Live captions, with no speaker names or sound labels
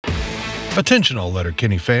Attention all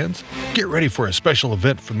Letterkenny fans, get ready for a special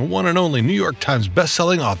event from the one and only New York Times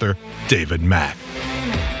bestselling author, David Mack.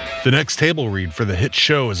 The next table read for the hit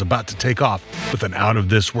show is about to take off with an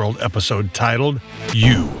out-of-this-world episode titled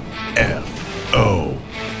UFO.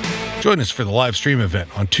 Join us for the live stream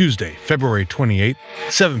event on Tuesday, February 28th,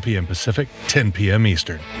 7 p.m. Pacific, 10 p.m.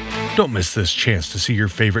 Eastern. Don't miss this chance to see your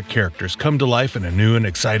favorite characters come to life in a new and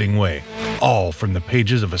exciting way, all from the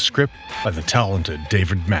pages of a script by the talented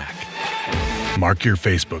David Mack. Mark your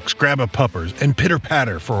Facebooks, grab a puppers, and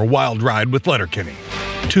pitter-patter for a wild ride with Letterkenny.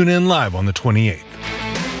 Tune in live on the 28th,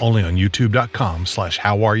 only on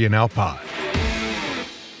youtube.com/HowAreYouNowPod.